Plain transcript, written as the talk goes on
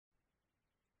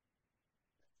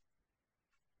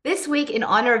This week, in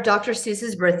honor of Dr.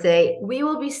 Seuss's birthday, we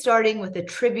will be starting with a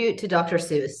tribute to Dr.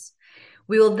 Seuss.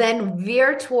 We will then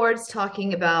veer towards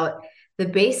talking about the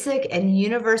basic and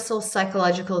universal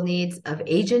psychological needs of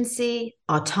agency,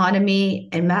 autonomy,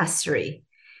 and mastery.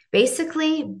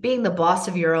 Basically, being the boss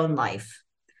of your own life.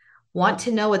 Want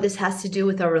to know what this has to do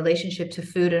with our relationship to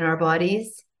food and our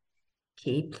bodies?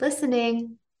 Keep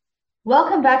listening.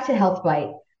 Welcome back to Health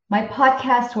Bite, my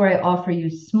podcast where I offer you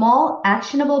small,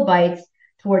 actionable bites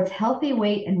towards healthy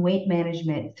weight and weight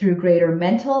management through greater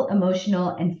mental, emotional,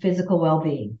 and physical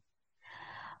well-being.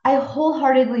 I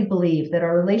wholeheartedly believe that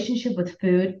our relationship with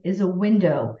food is a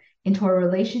window into our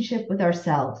relationship with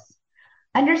ourselves.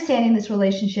 Understanding this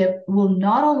relationship will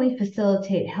not only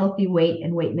facilitate healthy weight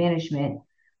and weight management,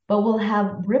 but will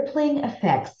have rippling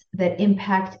effects that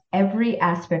impact every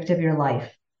aspect of your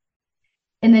life.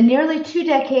 In the nearly 2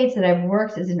 decades that I've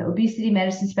worked as an obesity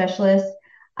medicine specialist,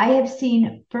 I have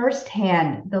seen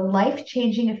firsthand the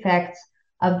life-changing effects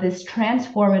of this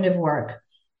transformative work,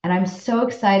 and I'm so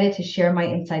excited to share my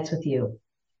insights with you.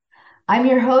 I'm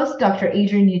your host, Dr.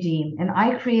 Adrienne Youdim, and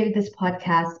I created this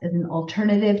podcast as an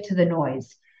alternative to the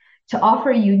noise to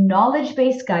offer you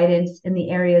knowledge-based guidance in the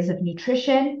areas of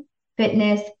nutrition,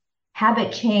 fitness,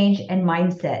 habit change, and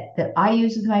mindset that I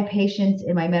use with my patients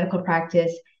in my medical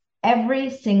practice every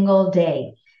single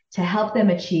day to help them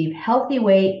achieve healthy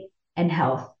weight and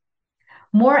health.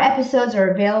 More episodes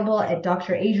are available at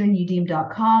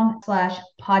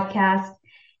dradrienneyoudim.com/podcast.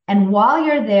 And while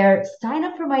you're there, sign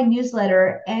up for my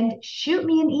newsletter and shoot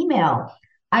me an email.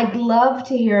 I'd love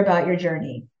to hear about your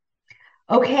journey.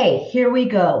 Okay, here we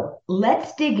go.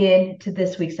 Let's dig into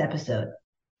this week's episode.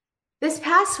 This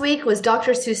past week was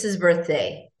Dr. Seuss's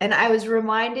birthday, and I was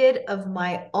reminded of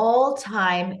my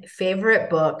all-time favorite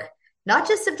book, not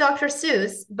just of Dr.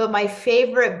 Seuss, but my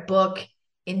favorite book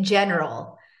in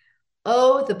general.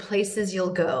 Oh, the Places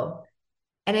You'll Go.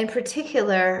 And in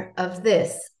particular of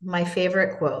this, my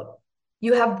favorite quote.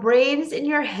 You have brains in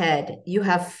your head, you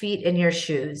have feet in your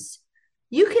shoes.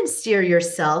 You can steer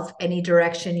yourself any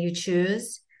direction you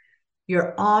choose.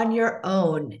 You're on your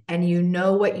own and you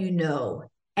know what you know,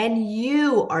 and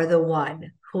you are the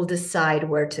one who'll decide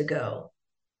where to go.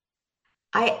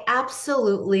 I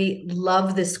absolutely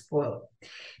love this quote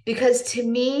because to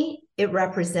me, it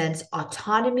represents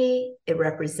autonomy, it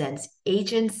represents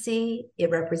agency, it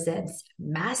represents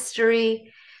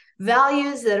mastery,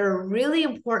 values that are really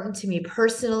important to me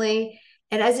personally.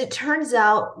 And as it turns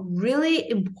out, really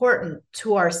important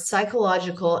to our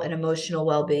psychological and emotional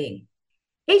well being.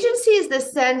 Agency is the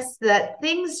sense that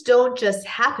things don't just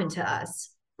happen to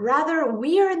us, rather,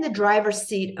 we are in the driver's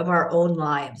seat of our own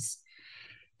lives.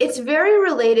 It's very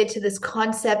related to this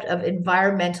concept of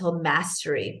environmental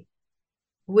mastery,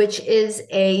 which is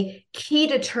a key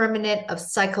determinant of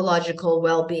psychological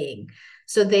well-being.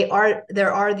 So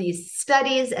there are these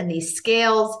studies and these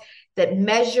scales that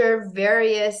measure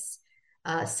various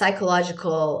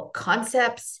psychological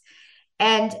concepts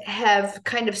and have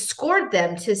kind of scored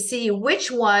them to see which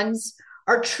ones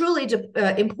are truly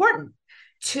important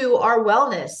to our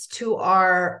wellness, to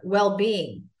our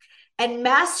well-being. And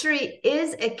mastery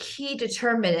is a key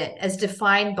determinant as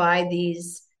defined by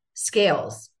these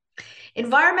scales.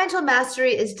 Environmental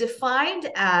mastery is defined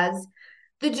as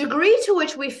the degree to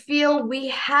which we feel we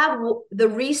have the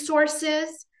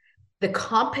resources, the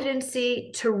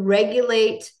competency to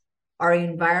regulate our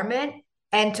environment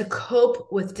and to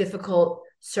cope with difficult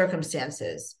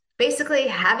circumstances. Basically,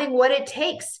 having what it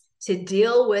takes to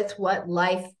deal with what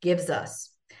life gives us.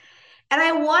 And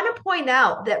I want to point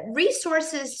out that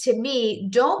resources to me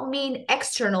don't mean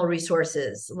external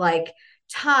resources like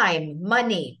time,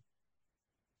 money.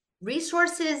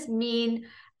 Resources mean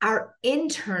our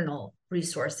internal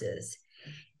resources.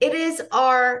 It is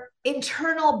our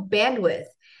internal bandwidth.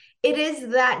 It is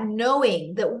that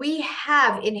knowing that we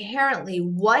have inherently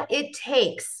what it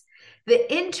takes,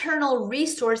 the internal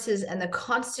resources and the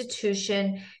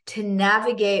constitution to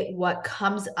navigate what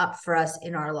comes up for us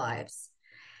in our lives.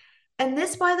 And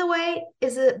this, by the way,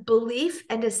 is a belief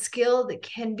and a skill that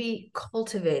can be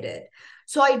cultivated.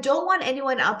 So I don't want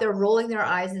anyone out there rolling their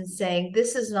eyes and saying,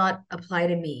 this does not apply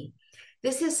to me.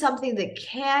 This is something that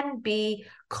can be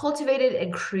cultivated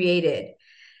and created.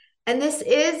 And this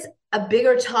is a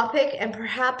bigger topic and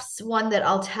perhaps one that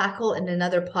I'll tackle in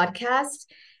another podcast,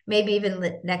 maybe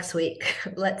even next week.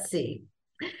 Let's see.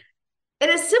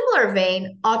 In a similar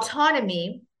vein,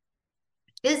 autonomy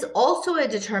is also a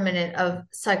determinant of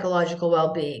psychological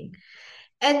well-being.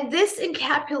 And this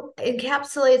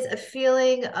encapsulates a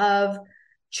feeling of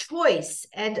choice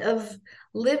and of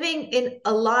living in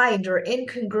aligned or in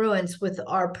congruence with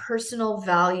our personal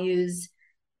values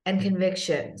and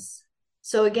convictions.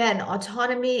 So again,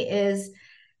 autonomy is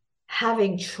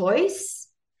having choice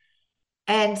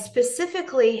and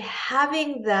specifically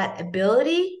having that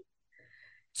ability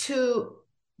to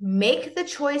make the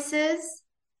choices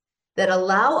that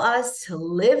allow us to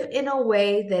live in a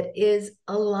way that is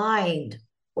aligned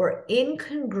or in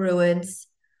congruence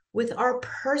with our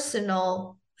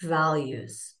personal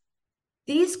values.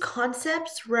 These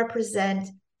concepts represent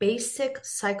basic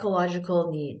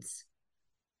psychological needs.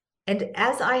 And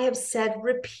as I have said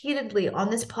repeatedly on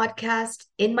this podcast,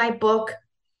 in my book,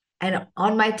 and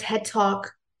on my TED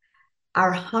Talk,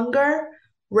 our hunger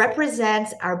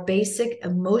represents our basic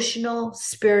emotional,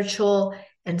 spiritual,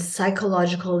 and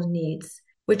psychological needs,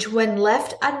 which, when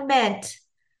left unmet,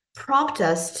 prompt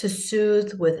us to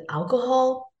soothe with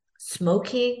alcohol,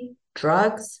 smoking,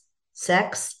 drugs,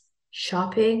 sex,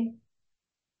 shopping,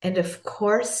 and of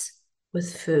course,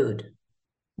 with food.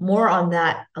 More on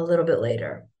that a little bit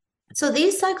later. So,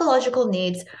 these psychological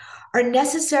needs are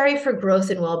necessary for growth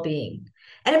and well being.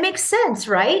 And it makes sense,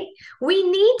 right? We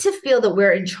need to feel that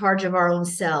we're in charge of our own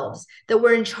selves, that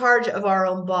we're in charge of our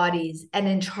own bodies and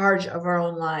in charge of our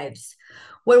own lives.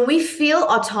 When we feel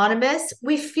autonomous,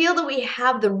 we feel that we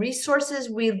have the resources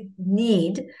we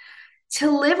need to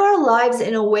live our lives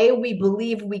in a way we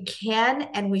believe we can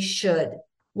and we should.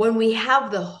 When we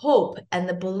have the hope and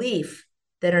the belief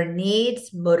that our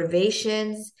needs,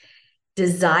 motivations,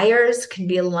 desires can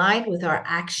be aligned with our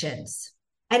actions.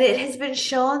 And it has been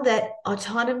shown that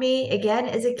autonomy, again,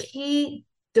 is a key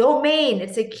domain,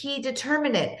 it's a key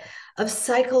determinant of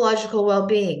psychological well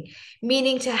being,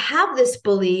 meaning to have this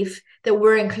belief that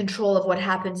we're in control of what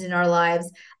happens in our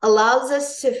lives allows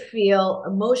us to feel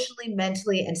emotionally,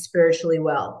 mentally, and spiritually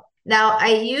well. Now,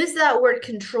 I use that word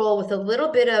control with a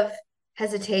little bit of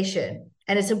hesitation,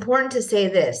 and it's important to say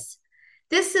this.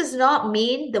 This does not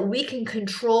mean that we can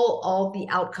control all the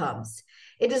outcomes.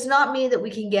 It does not mean that we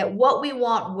can get what we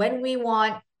want when we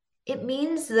want. It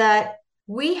means that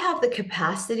we have the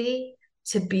capacity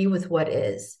to be with what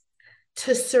is,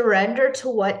 to surrender to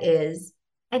what is,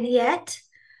 and yet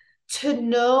to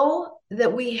know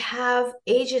that we have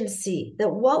agency, that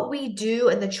what we do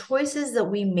and the choices that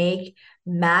we make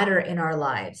matter in our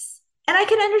lives. And I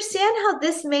can understand how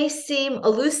this may seem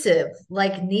elusive,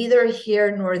 like neither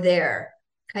here nor there,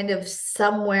 kind of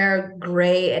somewhere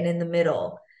gray and in the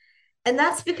middle. And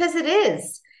that's because it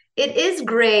is. It is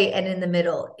gray and in the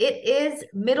middle. It is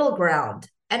middle ground.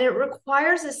 And it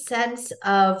requires a sense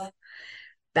of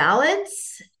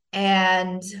balance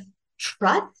and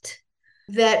trust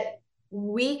that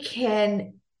we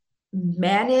can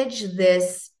manage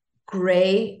this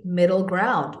gray middle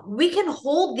ground. We can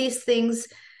hold these things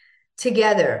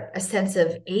together, a sense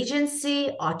of agency,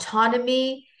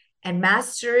 autonomy, and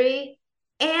mastery,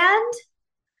 and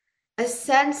a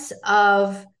sense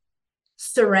of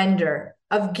surrender,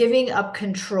 of giving up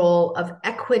control, of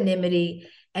equanimity,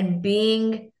 and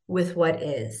being with what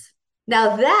is.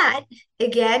 Now, that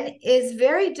again is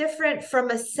very different from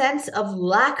a sense of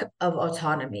lack of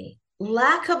autonomy.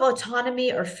 Lack of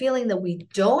autonomy or feeling that we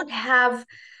don't have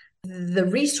the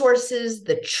resources,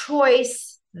 the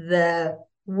choice, the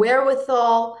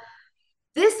wherewithal.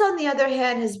 This, on the other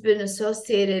hand, has been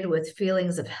associated with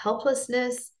feelings of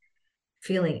helplessness,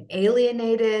 feeling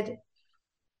alienated,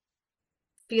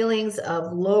 feelings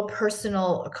of low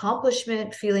personal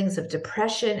accomplishment, feelings of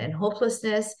depression and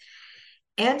hopelessness,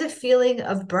 and a feeling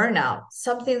of burnout,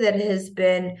 something that has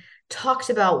been talked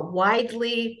about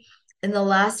widely in the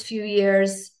last few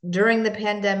years during the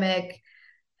pandemic,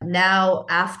 now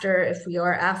after, if we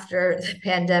are after the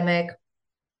pandemic,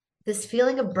 this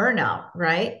feeling of burnout,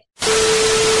 right?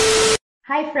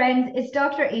 Hi, friends, it's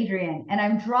Dr. Adrienne, and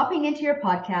I'm dropping into your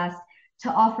podcast to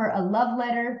offer a love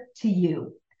letter to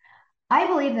you. I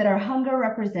believe that our hunger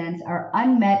represents our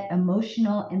unmet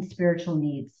emotional and spiritual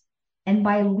needs. And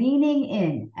by leaning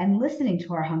in and listening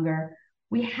to our hunger,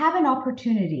 we have an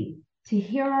opportunity to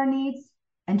hear our needs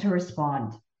and to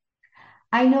respond.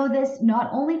 I know this not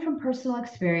only from personal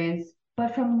experience,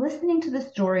 but from listening to the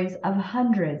stories of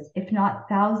hundreds, if not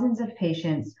thousands of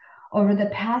patients over the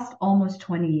past almost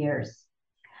 20 years.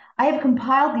 I have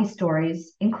compiled these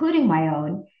stories, including my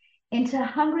own, into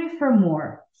Hungry for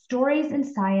More, Stories in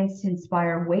Science to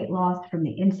Inspire Weight Loss from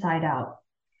the Inside Out.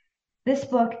 This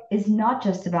book is not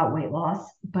just about weight loss,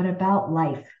 but about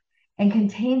life, and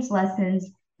contains lessons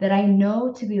that I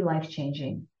know to be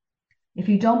life-changing. If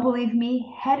you don't believe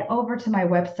me, head over to my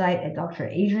website at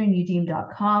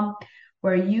dradriennudiem.com,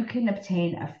 where you can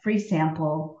obtain a free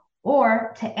sample,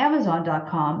 or to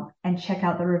amazon.com and check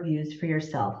out the reviews for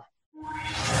yourself.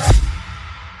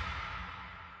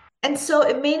 And so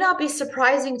it may not be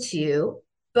surprising to you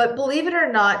But believe it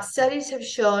or not, studies have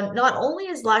shown not only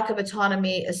is lack of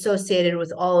autonomy associated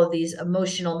with all of these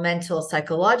emotional, mental,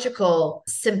 psychological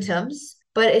symptoms,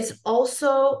 but it's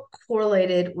also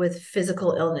correlated with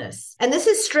physical illness. And this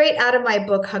is straight out of my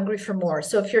book, Hungry for More.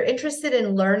 So if you're interested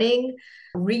in learning,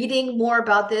 reading more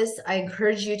about this, I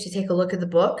encourage you to take a look at the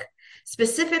book.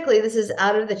 Specifically, this is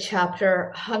out of the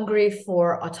chapter Hungry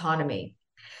for Autonomy.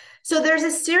 So there's a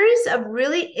series of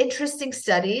really interesting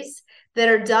studies that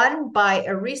are done by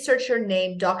a researcher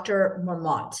named Dr.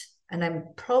 Marmont. And I'm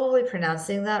probably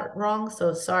pronouncing that wrong,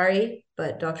 so sorry,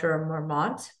 but Dr.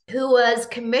 Marmont, who was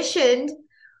commissioned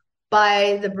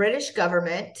by the British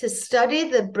government to study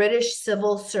the British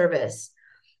civil service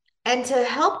and to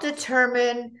help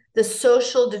determine the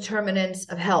social determinants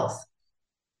of health.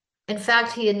 In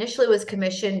fact, he initially was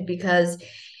commissioned because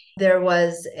there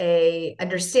was a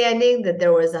understanding that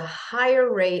there was a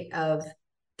higher rate of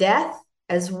death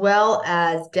as well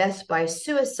as death by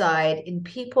suicide in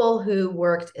people who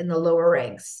worked in the lower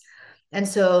ranks. And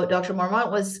so Dr.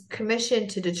 Marmont was commissioned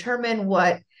to determine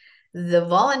what the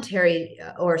voluntary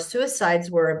or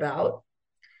suicides were about,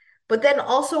 but then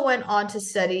also went on to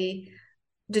study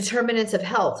determinants of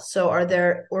health. So, are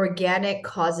there organic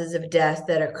causes of death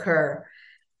that occur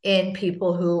in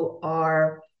people who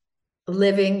are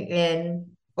living in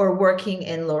or working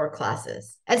in lower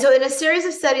classes? And so, in a series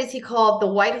of studies he called the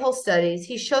Whitehall studies,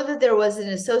 he showed that there was an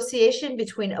association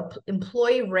between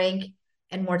employee rank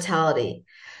and mortality,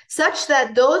 such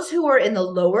that those who were in the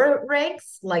lower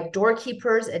ranks, like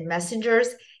doorkeepers and messengers,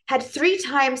 had 3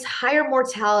 times higher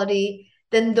mortality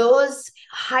than those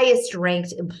highest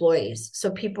ranked employees.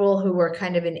 So, people who were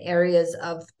kind of in areas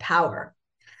of power.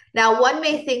 Now, one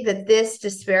may think that this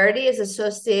disparity is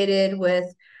associated with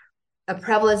a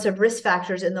prevalence of risk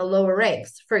factors in the lower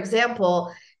ranks. For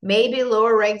example, maybe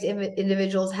lower ranked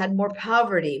individuals had more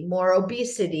poverty, more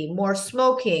obesity, more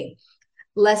smoking,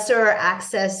 lesser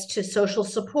access to social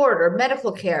support or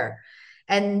medical care.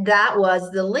 And that was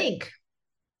the link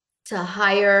to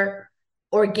higher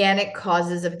organic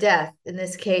causes of death, in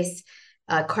this case,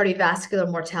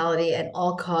 cardiovascular mortality and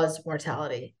all cause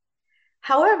mortality.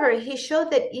 However, he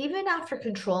showed that even after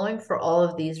controlling for all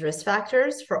of these risk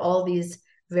factors, for all these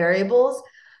variables,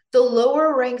 the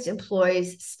lower ranked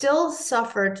employees still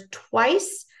suffered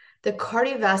twice the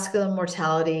cardiovascular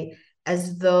mortality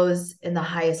as those in the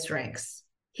highest ranks.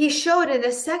 He showed in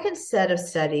a second set of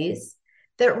studies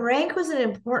that rank was an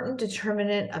important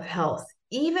determinant of health,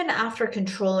 even after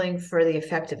controlling for the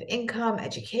effect of income,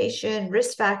 education,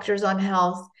 risk factors on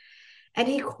health. And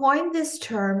he coined this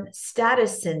term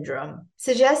status syndrome,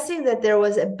 suggesting that there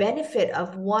was a benefit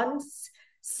of one's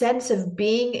sense of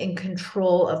being in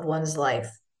control of one's life.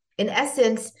 In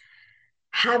essence,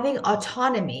 having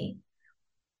autonomy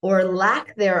or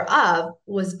lack thereof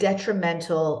was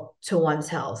detrimental to one's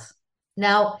health.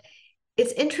 Now,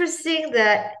 it's interesting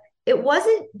that it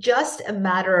wasn't just a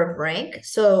matter of rank.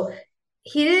 So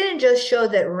he didn't just show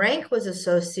that rank was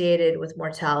associated with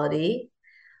mortality,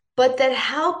 but that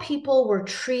how people were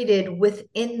treated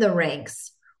within the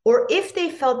ranks, or if they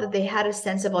felt that they had a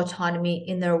sense of autonomy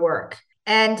in their work.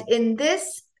 And in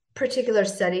this particular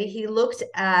study, he looked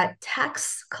at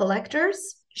tax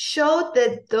collectors, showed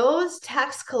that those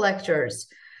tax collectors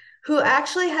who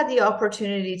actually had the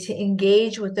opportunity to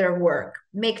engage with their work,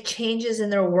 make changes in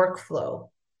their workflow,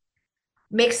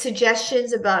 make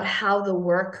suggestions about how the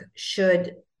work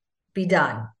should be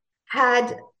done,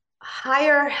 had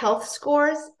higher health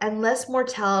scores and less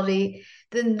mortality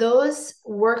than those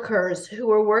workers who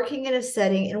were working in a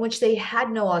setting in which they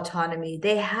had no autonomy.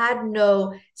 They had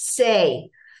no say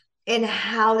in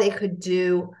how they could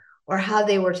do or how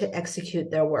they were to execute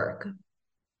their work.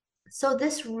 So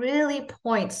this really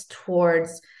points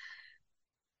towards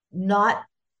not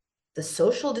the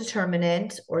social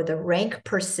determinant or the rank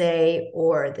per se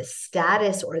or the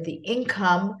status or the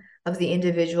income of the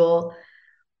individual,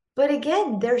 but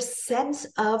again, their sense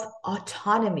of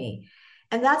autonomy.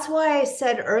 And that's why I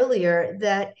said earlier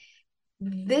that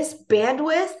this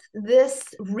bandwidth,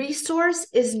 this resource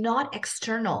is not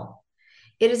external.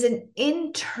 It is an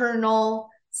internal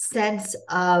sense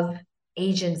of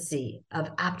agency, of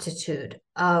aptitude,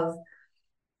 of,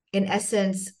 in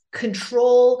essence,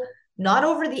 control, not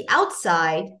over the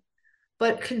outside,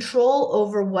 but control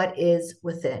over what is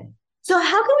within. So,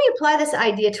 how can we apply this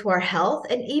idea to our health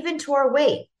and even to our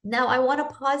weight? Now, I want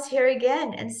to pause here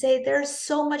again and say there's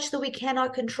so much that we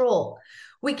cannot control.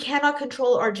 We cannot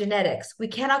control our genetics. We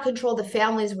cannot control the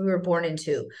families we were born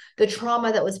into, the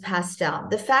trauma that was passed down,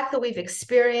 the fact that we've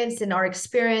experienced and are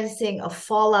experiencing a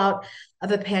fallout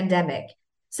of a pandemic,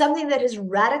 something that has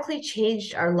radically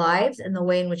changed our lives and the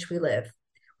way in which we live.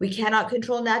 We cannot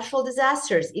control natural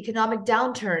disasters, economic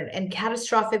downturn, and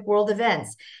catastrophic world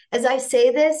events. As I say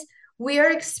this, we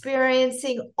are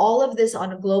experiencing all of this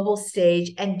on a global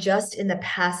stage and just in the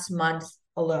past month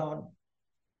alone.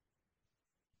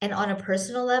 And on a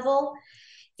personal level,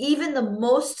 even the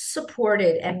most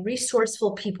supported and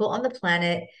resourceful people on the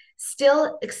planet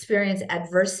still experience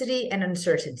adversity and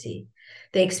uncertainty.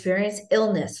 They experience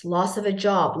illness, loss of a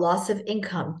job, loss of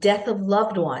income, death of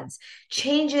loved ones,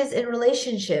 changes in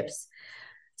relationships.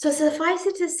 So suffice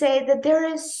it to say that there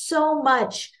is so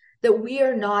much that we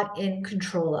are not in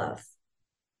control of.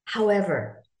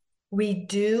 However, we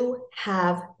do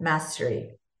have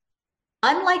mastery.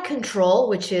 Unlike control,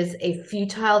 which is a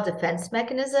futile defense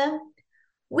mechanism,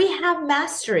 we have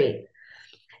mastery.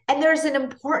 And there's an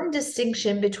important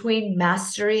distinction between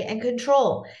mastery and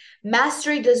control.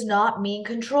 Mastery does not mean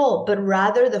control, but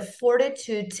rather the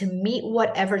fortitude to meet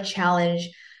whatever challenge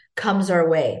comes our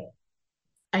way.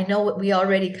 I know we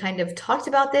already kind of talked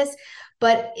about this,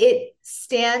 but it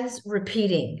stands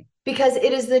repeating because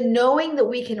it is the knowing that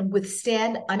we can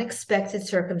withstand unexpected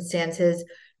circumstances,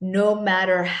 no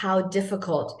matter how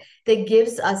difficult, that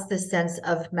gives us the sense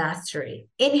of mastery.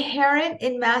 Inherent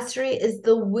in mastery is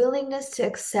the willingness to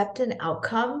accept an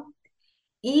outcome,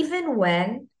 even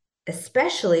when,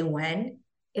 especially when,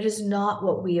 it is not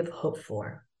what we have hoped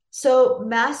for. So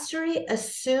mastery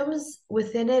assumes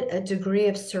within it a degree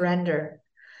of surrender,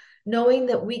 knowing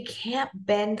that we can't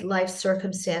bend life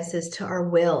circumstances to our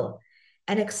will,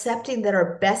 and accepting that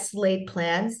our best laid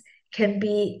plans can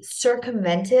be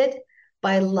circumvented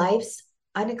by life's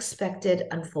unexpected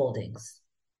unfoldings.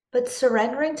 But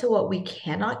surrendering to what we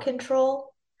cannot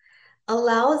control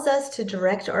allows us to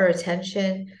direct our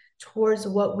attention towards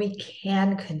what we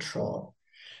can control.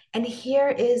 And here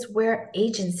is where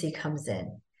agency comes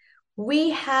in. We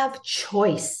have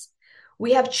choice.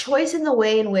 We have choice in the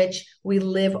way in which we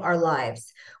live our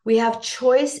lives. We have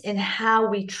choice in how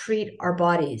we treat our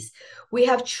bodies. We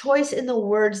have choice in the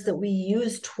words that we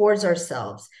use towards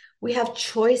ourselves. We have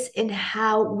choice in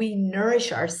how we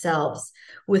nourish ourselves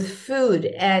with food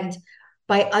and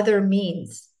by other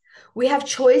means. We have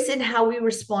choice in how we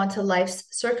respond to life's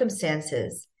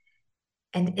circumstances.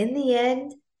 And in the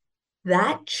end,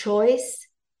 that choice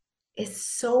is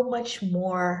so much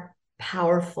more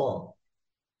powerful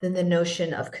than the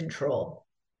notion of control.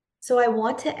 So I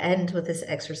want to end with this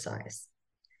exercise.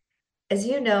 As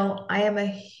you know, I am a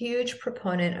huge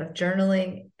proponent of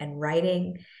journaling and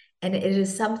writing, and it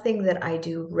is something that I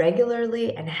do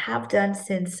regularly and have done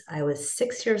since I was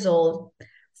 6 years old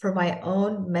for my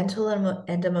own mental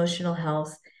and emotional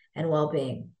health and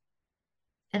well-being,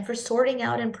 and for sorting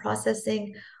out and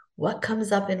processing what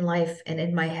comes up in life and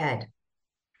in my head.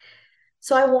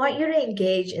 So I want you to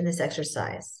engage in this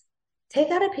exercise.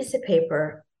 Take out a piece of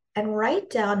paper and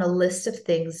write down a list of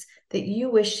things that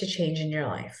you wish to change in your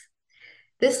life.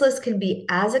 This list can be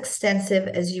as extensive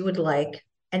as you would like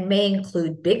and may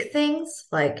include big things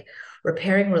like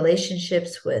repairing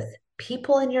relationships with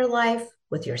people in your life,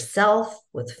 with yourself,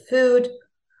 with food,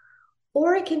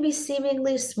 or it can be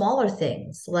seemingly smaller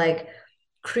things like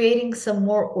creating some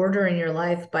more order in your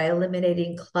life by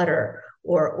eliminating clutter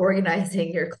or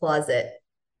organizing your closet.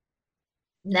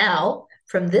 Now,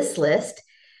 from this list,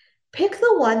 pick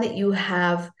the one that you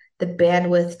have the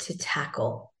bandwidth to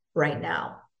tackle right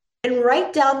now and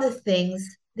write down the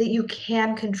things that you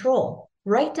can control.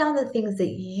 Write down the things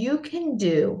that you can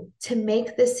do to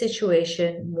make this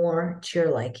situation more to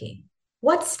your liking.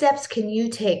 What steps can you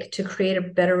take to create a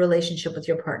better relationship with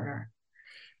your partner?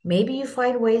 Maybe you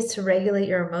find ways to regulate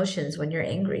your emotions when you're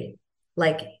angry,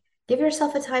 like give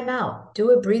yourself a timeout, do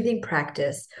a breathing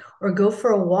practice, or go for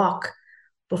a walk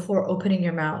before opening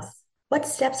your mouth. What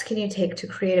steps can you take to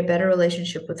create a better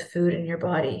relationship with food in your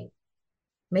body?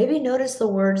 Maybe notice the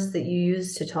words that you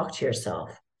use to talk to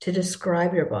yourself, to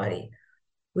describe your body.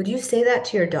 Would you say that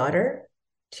to your daughter,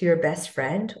 to your best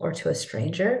friend, or to a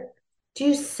stranger? Do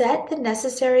you set the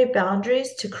necessary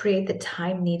boundaries to create the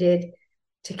time needed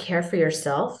to care for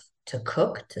yourself, to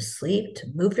cook, to sleep, to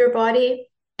move your body?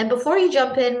 And before you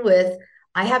jump in with,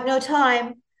 I have no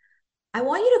time, I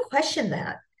want you to question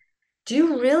that. Do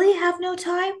you really have no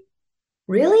time?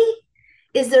 Really?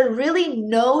 Is there really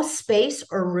no space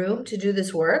or room to do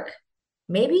this work?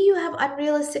 Maybe you have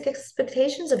unrealistic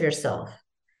expectations of yourself.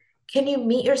 Can you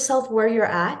meet yourself where you're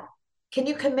at? Can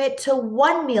you commit to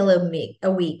one meal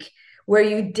a week where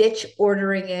you ditch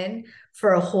ordering in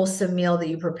for a wholesome meal that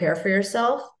you prepare for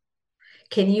yourself?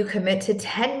 Can you commit to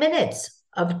 10 minutes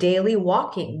of daily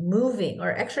walking, moving,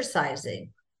 or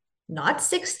exercising? Not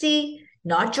 60,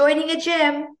 not joining a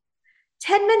gym,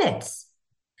 10 minutes.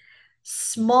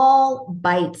 Small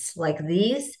bites like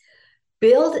these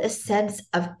build a sense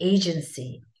of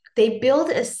agency. They build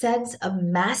a sense of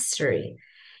mastery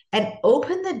and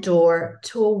open the door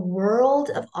to a world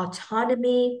of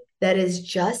autonomy that is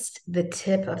just the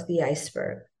tip of the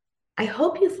iceberg. I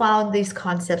hope you found these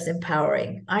concepts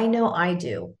empowering. I know I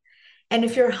do. And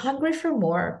if you're hungry for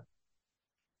more,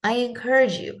 I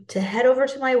encourage you to head over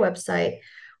to my website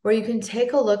where you can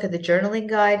take a look at the journaling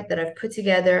guide that I've put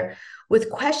together with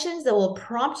questions that will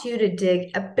prompt you to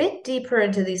dig a bit deeper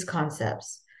into these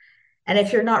concepts. And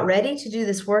if you're not ready to do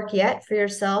this work yet for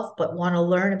yourself, but want to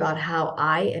learn about how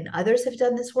I and others have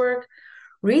done this work,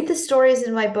 read the stories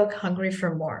in my book, Hungry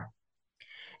for More.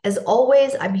 As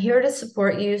always, I'm here to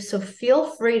support you, so feel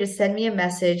free to send me a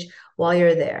message while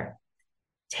you're there.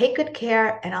 Take good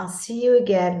care, and I'll see you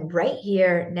again right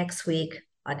here next week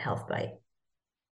on Health Bite.